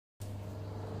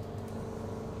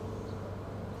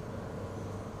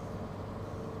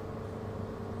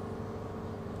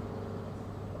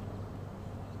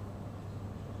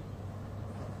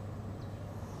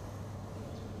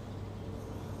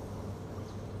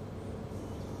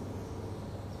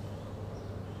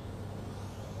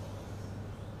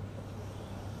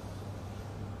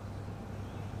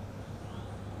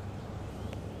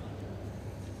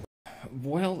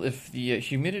Well, if the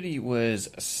humidity was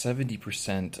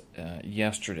 70%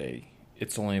 yesterday,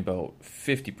 it's only about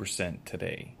 50%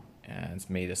 today. And it's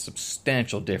made a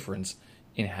substantial difference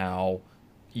in how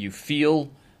you feel,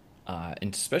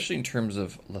 and especially in terms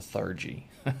of lethargy.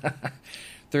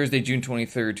 Thursday, June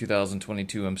 23rd,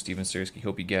 2022. I'm Steven Sersky.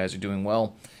 Hope you guys are doing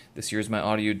well. This year's my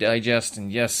audio digest, and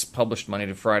yes, published Monday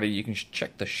to Friday. You can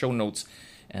check the show notes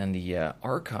and the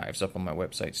archives up on my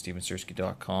website,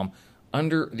 stevensersky.com,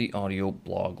 under the audio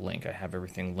blog link. I have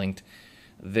everything linked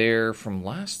there from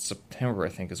last September, I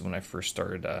think, is when I first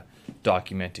started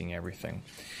documenting everything.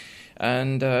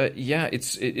 And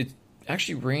it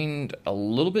actually rained a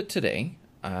little bit today,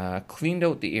 cleaned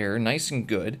out the air, nice and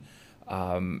good.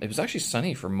 It was actually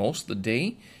sunny for most of the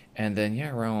day, and then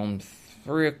around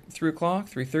 3 o'clock,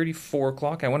 3:30, 4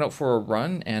 o'clock, I went out for a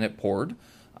run, and it poured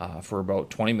for about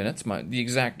 20 minutes, the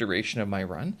exact duration of my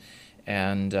run,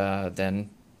 and then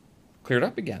cleared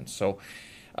up again. So,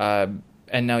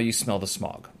 and now you smell the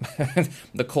smog.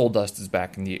 The coal dust is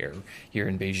back in the air here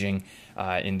in Beijing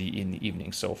in the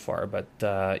evening so far. But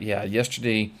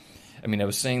yesterday, I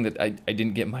was saying that I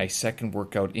didn't get my second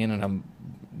workout in, and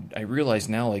I realize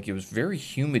now, like, it was very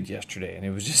humid yesterday, and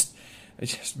it was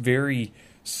just very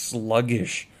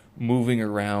sluggish moving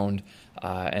around.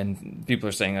 And people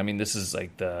are saying, this is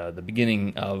like the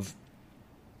beginning of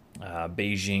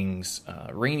Beijing's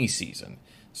rainy season.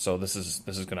 So this is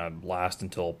going to last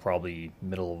until probably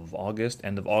middle of August,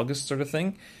 end of August, sort of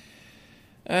thing.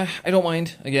 I don't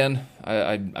mind. Again,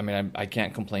 I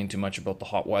can't complain too much about the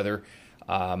hot weather.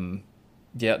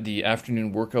 The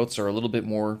afternoon workouts are a little bit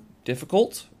more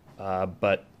difficult,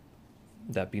 but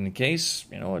that being the case,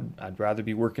 I'd rather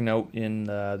be working out in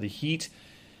the heat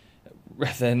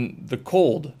than the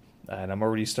cold. And I'm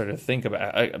already starting to think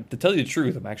about, to tell you the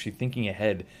truth, I'm actually thinking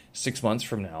ahead 6 months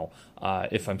from now,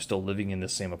 if I'm still living in the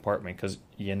same apartment, because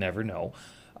you never know,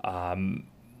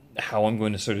 how I'm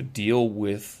going to sort of deal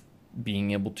with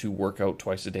being able to work out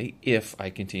twice a day if I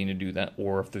continue to do that,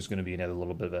 or if there's going to be another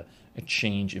little bit of a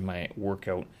change in my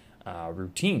workout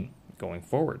routine going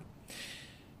forward.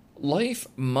 Life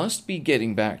must be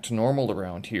getting back to normal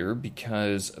around here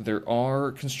because there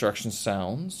are construction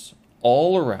sounds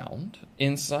all around,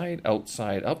 inside,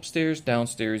 outside, upstairs,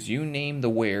 downstairs, you name the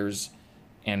wares,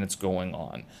 and it's going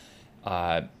on.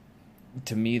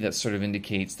 To me, that sort of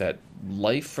indicates that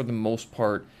life, for the most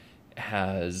part,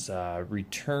 has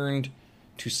returned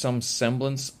to some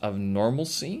semblance of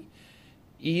normalcy,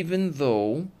 even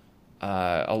though,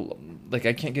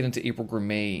 I can't get into April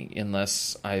Gourmet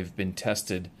unless I've been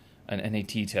tested, an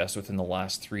NAT test within the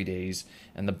last 3 days,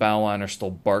 and the Baoan are still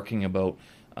barking about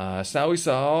sowing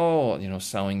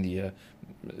the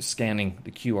scanning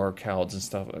the QR codes and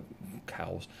stuff,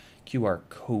 QR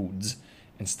codes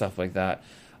and stuff like that.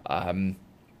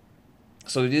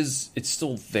 So it's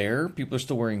still there. People are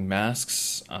still wearing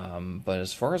masks, but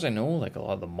as far as I know, like, a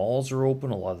lot of the malls are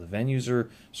open, a lot of the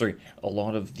a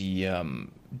lot of the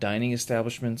dining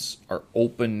establishments are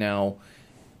open now.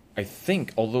 I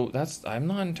think, although I'm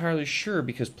not entirely sure,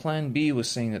 because Plan B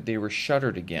was saying that they were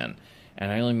shuttered again. And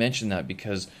I only mention that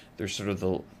because there's sort of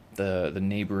the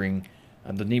neighboring,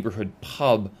 the neighborhood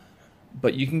pub,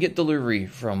 but you can get delivery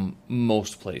from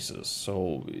most places,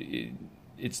 so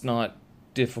it's not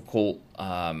difficult,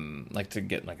 to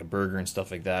get like a burger and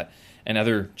stuff like that, and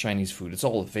other Chinese food. It's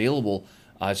all available.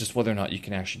 It's just whether or not you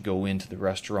can actually go into the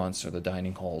restaurants or the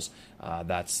dining halls.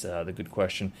 That's the good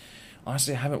question.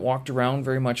 Honestly, I haven't walked around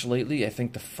very much lately. I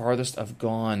think the farthest I've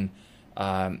gone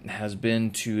has been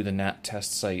to the NAT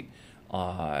test site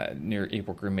near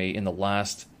April Gourmet in the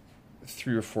last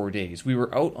 3 or 4 days. We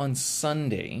were out on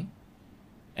Sunday,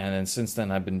 and then since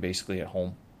then I've been basically at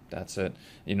home. That's it.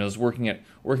 I was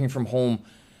working from home.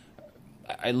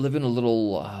 I live in a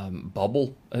little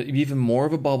bubble, even more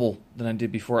of a bubble than I did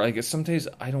before. I guess some days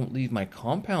I don't leave my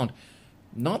compound.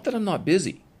 Not that I'm not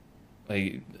busy.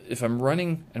 Like, if I'm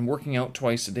running and working out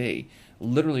twice a day,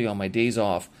 literally on my days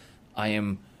off, I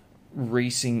am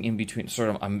racing in between,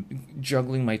 I'm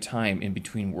juggling my time in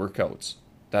between workouts.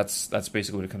 That's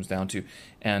basically what it comes down to.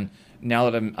 And now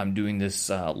that I'm doing this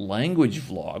language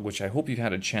vlog, which I hope you've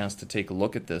had a chance to take a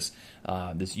look at this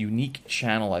unique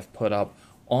channel I've put up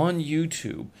on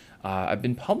YouTube. I've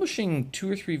been publishing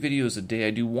 2 or 3 videos a day.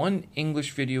 I do one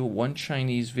English video, one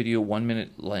Chinese video, 1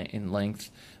 minute in length,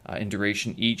 in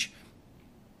duration each.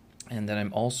 And then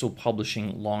I'm also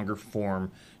publishing longer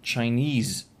form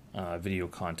Chinese video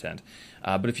content.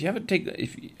 But if you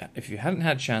hadn't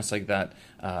had a chance like that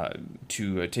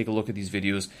to take a look at these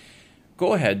videos,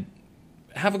 go ahead,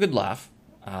 have a good laugh,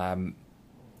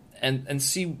 and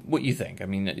see what you think. I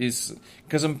mean, is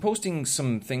because I'm posting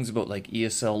some things about like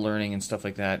ESL learning and stuff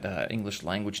like that, English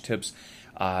language tips.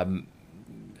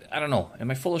 I don't know. Am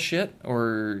I full of shit,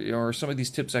 or are some of these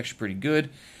tips actually pretty good?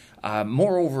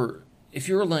 Moreover, if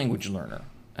you're a language learner,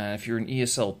 if you're an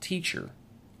ESL teacher,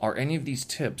 are any of these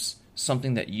tips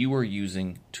something that you are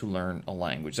using to learn a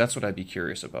language? That's what I'd be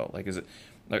curious about. Like, is it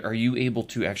like, are you able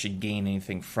to actually gain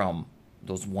anything from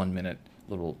those 1 minute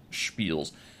little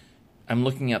spiels? I'm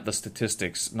looking at the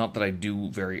statistics, not that I do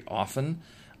very often,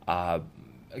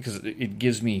 because it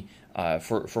gives me,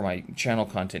 for my channel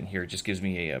content here, it just gives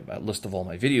me a list of all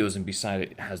my videos, and beside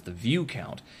it has the view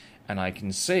count. And I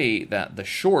can say that the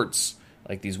shorts,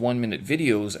 like these 1 minute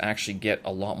videos, actually get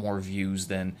a lot more views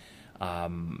than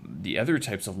the other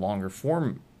types of longer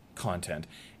form content.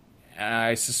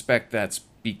 I suspect that's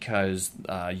because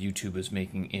YouTube is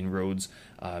making inroads,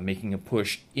 making a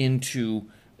push into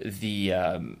the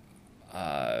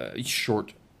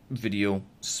short video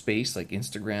space, like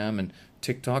Instagram and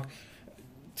TikTok.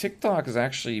 TikTok has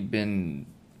actually been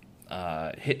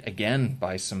hit again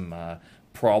by some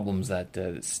problems that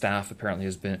staff apparently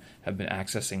have been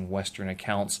accessing Western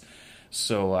accounts.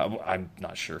 So I'm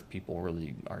not sure if people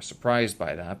really are surprised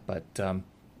by that, but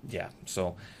yeah.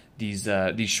 So these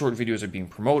short videos are being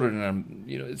promoted,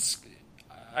 and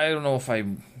I don't know if I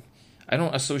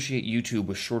don't associate YouTube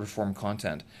with shorter form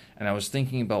content. And I was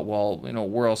thinking about, well,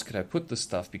 where else could I put this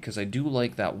stuff? Because I do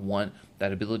like that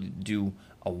ability to do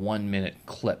a 1 minute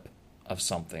clip of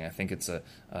something. I think it's a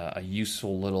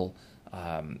useful little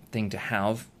thing to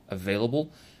have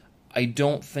available. I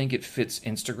don't think it fits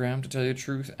Instagram, to tell you the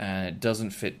truth, and it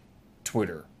doesn't fit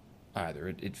Twitter either.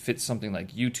 It fits something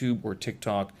like YouTube or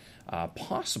TikTok,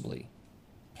 possibly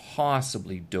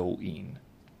Douyin.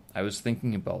 I was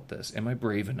thinking about this. Am I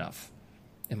brave enough?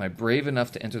 Am I brave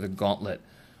enough to enter the gauntlet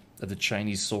of the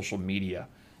Chinese social media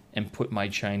and put my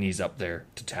Chinese up there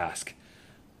to task?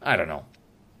 I don't know.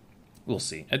 We'll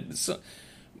see. So,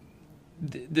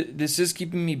 this is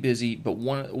keeping me busy, but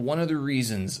one of the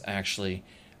reasons, actually,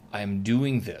 I'm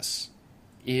doing this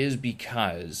is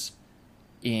because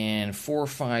in 4 or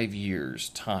 5 years'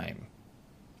 time,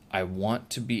 I want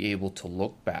to be able to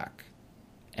look back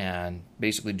and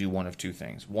basically do one of two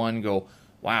things. One, go,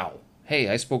 wow, hey,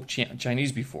 I spoke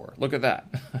Chinese before. Look at that.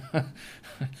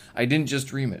 I didn't just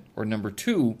dream it. Or number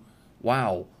two,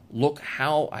 wow, look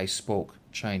how I spoke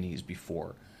Chinese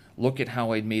before. Look at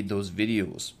how I made those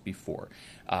videos before.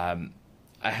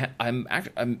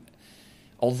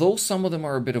 Although some of them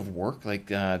are a bit of work, like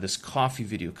this coffee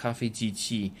video, Cafe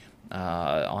Ji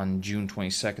on June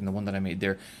 22nd, the one that I made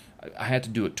there, I had to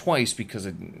do it twice because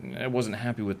I wasn't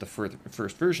happy with the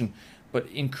first version. But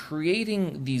in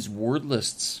creating these word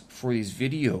lists for these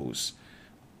videos,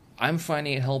 I'm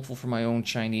finding it helpful for my own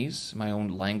Chinese, my own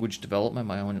language development,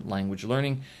 my own language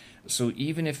learning. So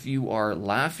even if you are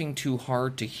laughing too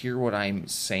hard to hear what I'm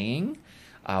saying,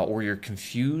 or you're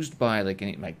confused by like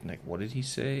what did he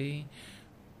say,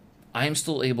 I'm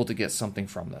still able to get something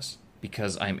from this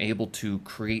because I'm able to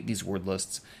create these word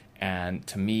lists, and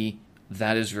to me,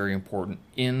 that is very important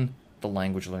in the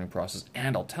language learning process.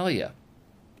 And I'll tell you,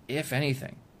 if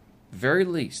anything, very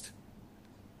least,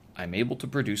 I'm able to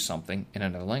produce something in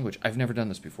another language. I've never done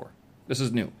this before. This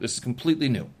is new. This is completely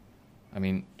new. I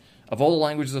mean, of all the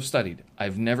languages I've studied,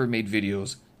 I've never made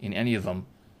videos in any of them.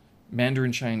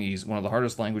 Mandarin Chinese, one of the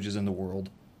hardest languages in the world,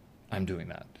 I'm doing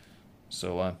that.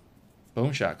 So,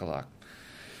 boom shakalak.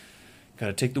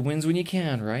 Gotta take the wins when you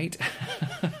can, right?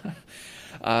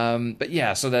 But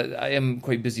yeah, so that I am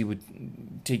quite busy with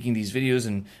taking these videos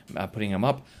and putting them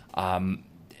up.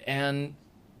 And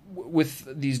with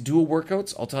these dual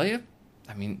workouts, I'll tell you,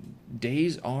 I mean,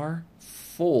 days are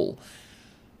full.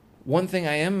 One thing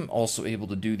I am also able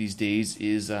to do these days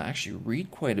is actually read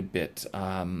quite a bit.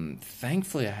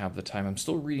 Thankfully, I have the time. I'm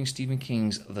still reading Stephen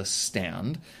King's The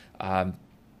Stand.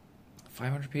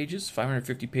 500 pages,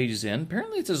 550 pages in.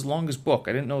 Apparently, it's his longest book.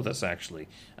 I didn't know this, actually,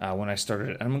 when I started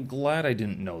it. I'm glad I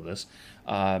didn't know this.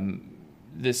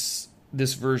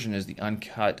 This version is the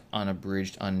uncut,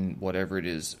 unabridged, whatever it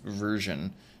is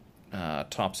version.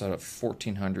 Tops out at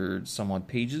 1,400 some odd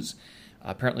pages.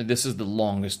 Apparently, this is the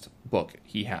longest book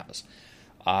he has.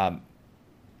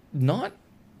 Not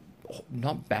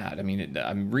bad. I mean,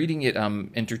 I'm reading it.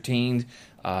 I'm entertained.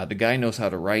 The guy knows how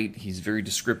to write. He's very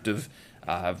descriptive.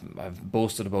 I've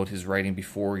boasted about his writing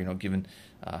before. given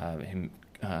him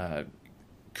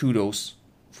kudos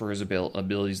for his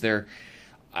abilities there.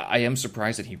 I am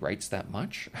surprised that he writes that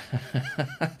much.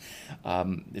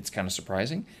 It's kind of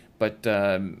surprising. But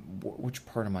which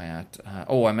part am I at?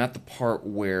 I'm at the part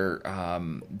where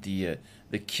the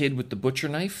kid with the butcher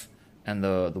knife and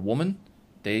the woman,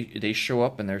 They show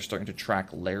up and they're starting to track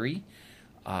Larry.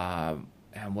 And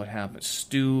what happens?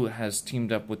 Stu has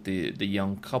teamed up with the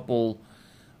young couple.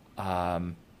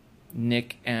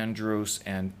 Nick, Andros,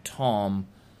 and Tom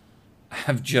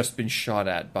have just been shot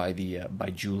at by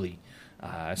Julie.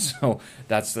 So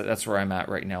that's where I'm at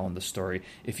right now in the story.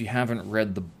 If you haven't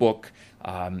read the book,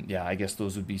 yeah, I guess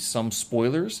those would be some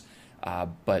spoilers,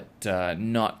 but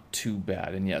not too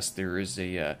bad. And yes, there is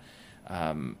an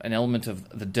element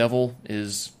of the devil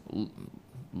is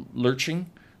lurking,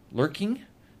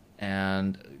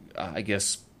 and I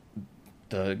guess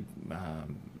the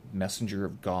messenger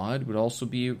of God would also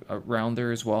be around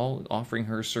there as well, offering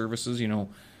her services.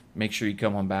 Make sure you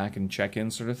come on back and check in,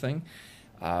 sort of thing.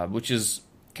 Which is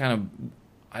kind of,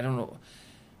 I don't know,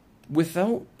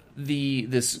 without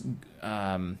this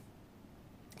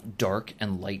dark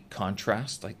and light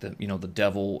contrast, like the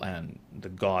devil and the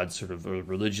God sort of, or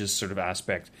religious sort of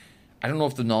aspect. I don't know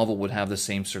if the novel would have the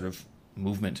same sort of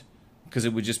movement, because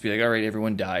it would just be like, all right,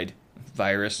 everyone died,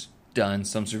 virus done,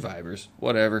 some survivors,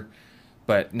 whatever.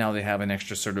 But now they have an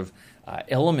extra sort of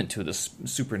element to the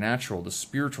supernatural, the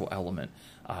spiritual element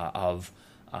of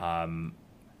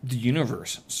the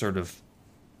universe, sort of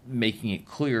making it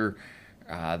clear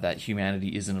that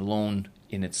humanity isn't alone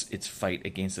in its fight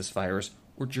against this virus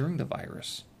or during the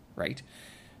virus, right?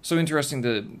 So interesting.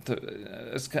 I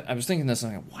was thinking this,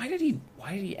 and I'm like, why did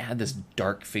he add this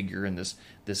dark figure in this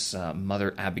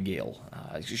Mother Abigail?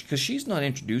 Because she's not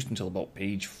introduced until about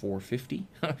page 450.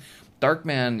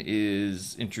 Darkman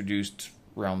is introduced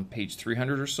around page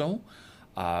 300 or so,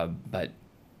 but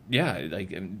yeah,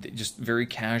 like just very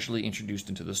casually introduced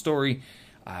into the story,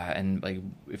 and like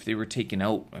if they were taken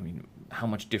out, I mean, how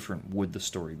much different would the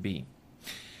story be?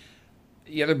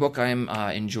 The other book I'm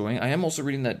enjoying, I am also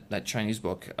reading that Chinese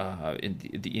book, in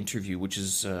the interview, which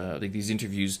is like these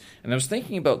interviews, and I was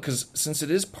thinking about, because since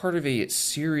it is part of a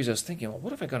series, I was thinking, well,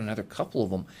 what if I got another couple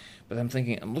of them? But I'm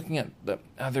looking at the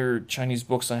other Chinese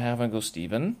books I have, and I go,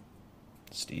 Stephen,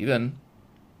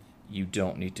 you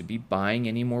don't need to be buying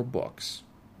any more books.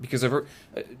 Because I've heard,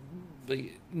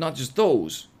 not just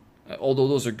those, although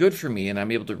those are good for me and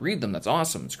I'm able to read them, that's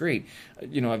awesome, it's great.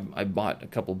 I bought a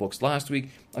couple books last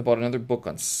week. I bought another book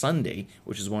on Sunday,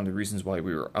 which is one of the reasons why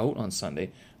we were out on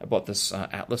Sunday. I bought this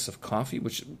Atlas of Coffee,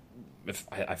 which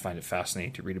I find it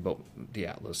fascinating to read about the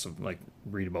Atlas of,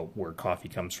 read about where coffee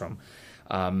comes from.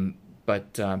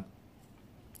 But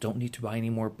don't need to buy any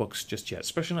more books just yet,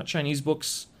 especially not Chinese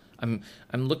books. I'm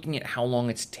looking at how long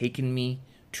it's taken me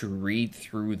to read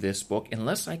through this book.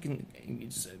 Unless I can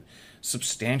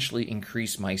substantially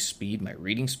increase my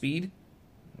reading speed,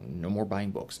 no more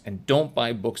buying books. And don't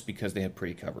buy books because they have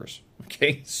pretty covers.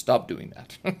 Okay? Stop doing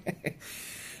that.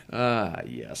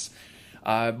 Yes.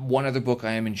 One other book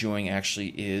I am enjoying actually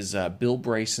is Bill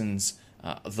Bryson's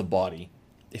The Body.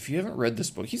 If you haven't read this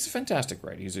book, he's a fantastic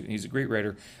writer. He's a great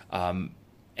writer.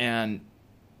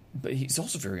 But he's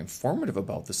also very informative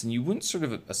about this, and you wouldn't sort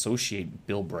of associate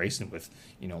Bill Bryson with,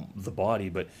 The Body,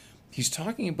 but he's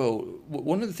talking about,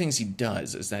 one of the things he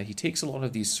does is that he takes a lot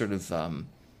of these sort of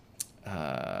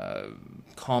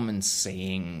common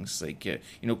sayings, like,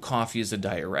 coffee is a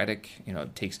diuretic,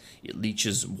 it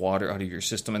leaches water out of your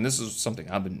system, and this is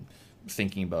something I've been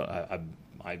thinking about.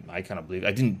 I kind of believe,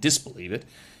 I didn't disbelieve it,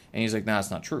 and he's like, nah,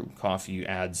 it's not true. Coffee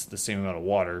adds the same amount of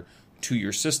water to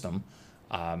your system.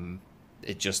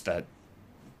 It's just that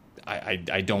I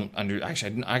didn't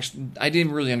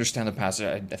really understand the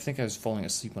passage. I think I was falling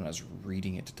asleep when I was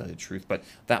reading it, to tell you the truth. But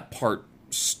that part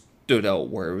stood out,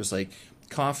 where it was like,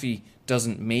 coffee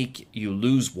doesn't make you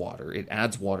lose water; it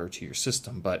adds water to your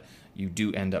system, but you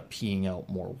do end up peeing out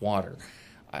more water.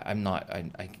 I'd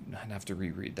have to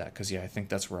reread that, because I think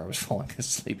that's where I was falling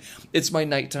asleep. It's my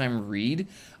nighttime read,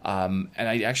 and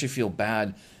I actually feel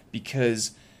bad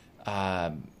because.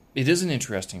 It is an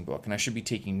interesting book, and I should be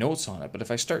taking notes on it. But if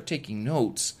I start taking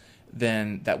notes,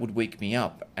 then that would wake me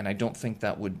up, and I don't think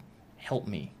that would help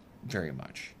me very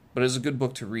much. But it's a good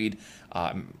book to read.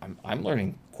 I'm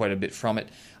learning quite a bit from it,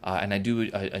 and I do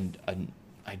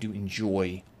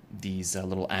enjoy these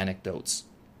little anecdotes.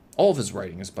 All of his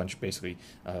writing is a bunch of basically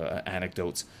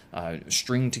anecdotes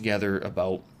stringed together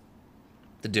about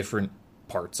the different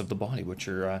parts of the body, which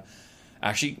are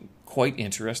actually quite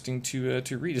interesting to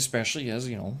read, especially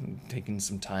as, taking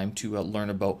some time to learn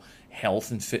about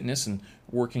health and fitness and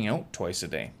working out twice a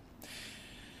day.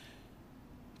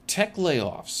 Tech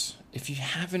layoffs. If you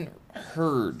haven't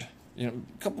heard, a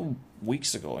couple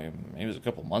weeks ago, maybe it was a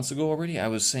couple months ago already, I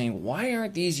was saying, why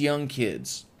aren't these young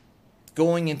kids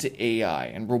going into AI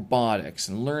and robotics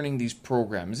and learning these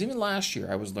programs? Even last year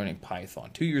I was learning Python.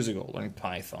 2 years ago, learning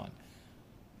Python.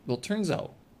 Well, it turns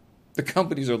out The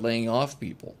companies are laying off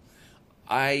people.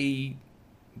 I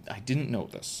I didn't know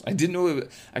this. I didn't know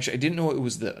I didn't know it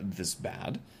was this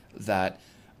bad. That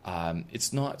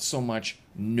it's not so much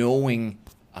knowing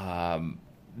the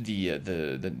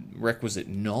requisite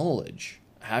knowledge,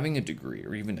 having a degree,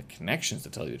 or even the connections to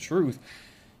tell you the truth.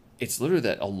 It's literally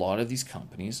that a lot of these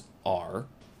companies are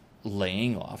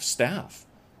laying off staff.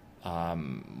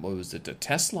 What was it?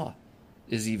 Tesla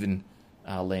is even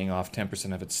laying off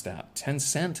 10% of its staff.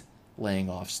 Tencent laying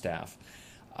off staff.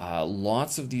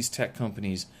 Lots of these tech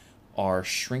companies are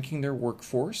shrinking their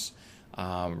workforce,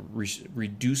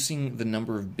 reducing the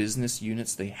number of business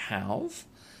units they have,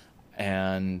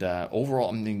 and overall,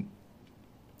 I mean,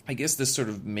 I guess this sort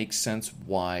of makes sense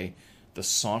why the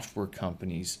software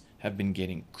companies have been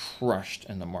getting crushed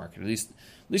in the market. At least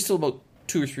till about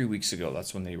 2 or 3 weeks ago.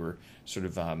 That's when they were sort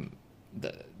of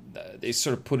they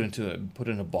sort of put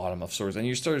in a bottom of sorts, and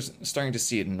you're starting to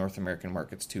see it in North American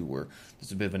markets too, where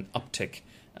there's a bit of an uptick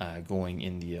going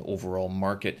in the overall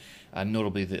market,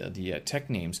 notably the tech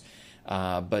names.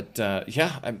 But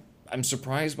I'm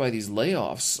surprised by these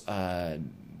layoffs,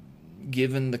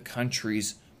 given the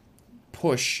country's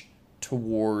push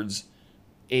towards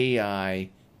AI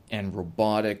and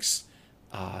robotics,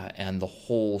 and the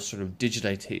whole sort of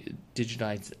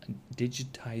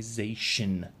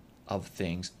digitization of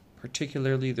things,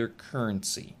 particularly their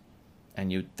currency.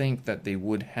 And you'd think that they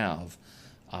would have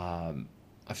a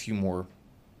few more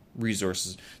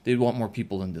resources. They'd want more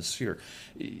people in this sphere,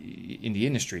 in the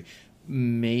industry.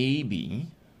 Maybe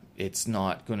it's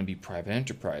not going to be private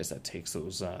enterprise that takes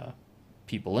those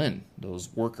people in, those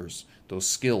workers, those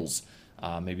skills.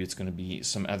 Maybe it's going to be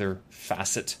some other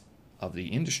facet of the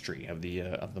industry, of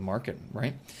the market,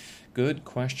 right? Good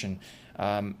question.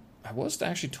 I was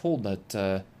actually told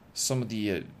that some of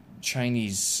the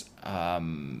Chinese... I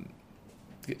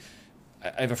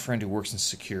have a friend who works in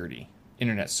security,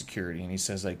 internet security, and he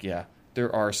says, like, yeah,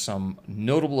 there are some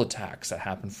notable attacks that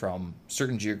happen from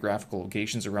certain geographical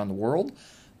locations around the world,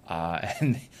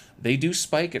 and they do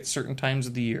spike at certain times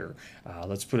of the year.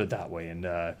 Let's put it that way. And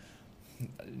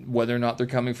whether or not they're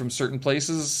coming from certain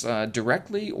places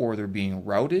directly or they're being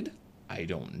routed, I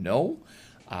don't know.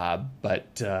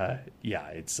 But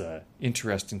it's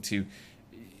interesting to...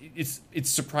 It's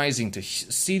surprising to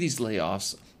see these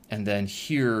layoffs and then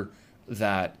hear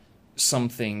that some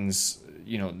things,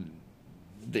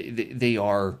 they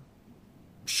are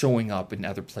showing up in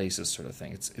other places, sort of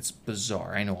thing. It's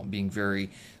bizarre. I know I'm being very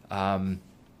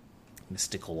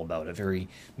mystical about it, very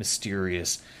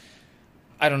mysterious.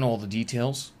 I don't know all the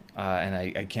details, and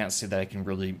I can't say that I can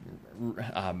really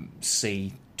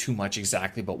say too much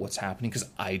exactly about what's happening, because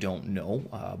I don't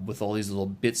know. With all these little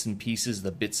bits and pieces,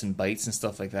 the bits and bytes and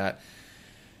stuff like that,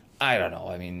 I don't know.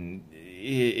 I mean,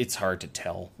 it's hard to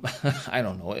tell. I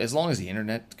don't know. As long as the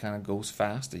internet kind of goes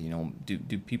fast,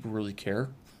 do people really care?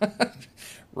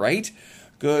 Right?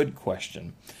 Good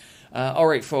question. All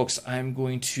right, folks, I'm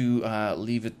going to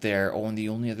leave it there. Oh, and the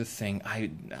only other thing,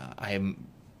 I am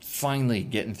finally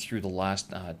getting through the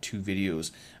last 2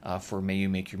 videos for May You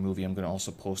Make Your Movie. I'm going to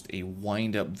also post a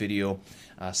wind-up video,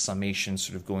 summation,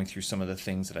 sort of going through some of the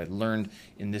things that I learned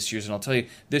in this year's. And I'll tell you,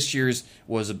 this year's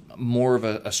was more of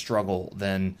a struggle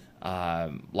than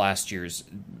last year's,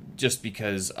 just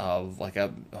because of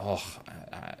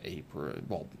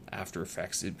After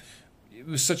Effects. It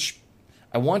was such...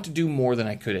 I want to do more than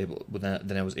I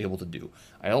was able to do.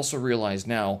 I also realize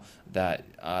now that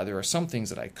there are some things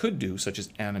that I could do, such as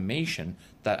animation,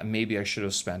 that maybe I should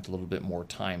have spent a little bit more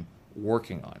time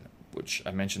working on, which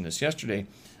I mentioned this yesterday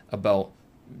about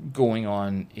going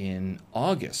on in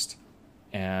August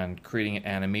and creating an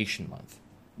animation month.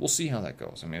 We'll see how that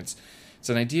goes. I mean, it's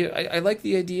an idea. I like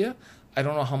the idea. I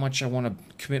don't know how much I want to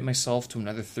commit myself to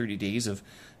another 30 days of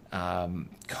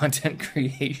content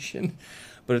creation.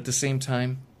 But at the same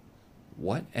time,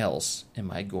 what else am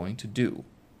I going to do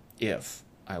if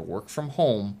I work from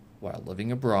home while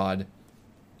living abroad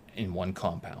in one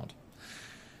compound?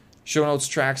 Show notes,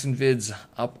 tracks, and vids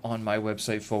up on my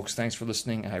website, folks. Thanks for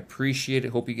listening. I appreciate it.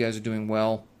 Hope you guys are doing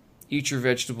well. Eat your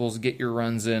vegetables. Get your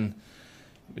runs in.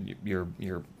 Your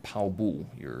pao bu.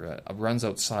 Your runs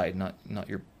outside, not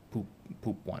your poop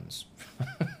ones.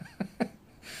 All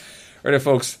right,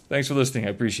 folks. Thanks for listening.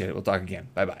 I appreciate it. We'll talk again.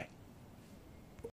 Bye-bye.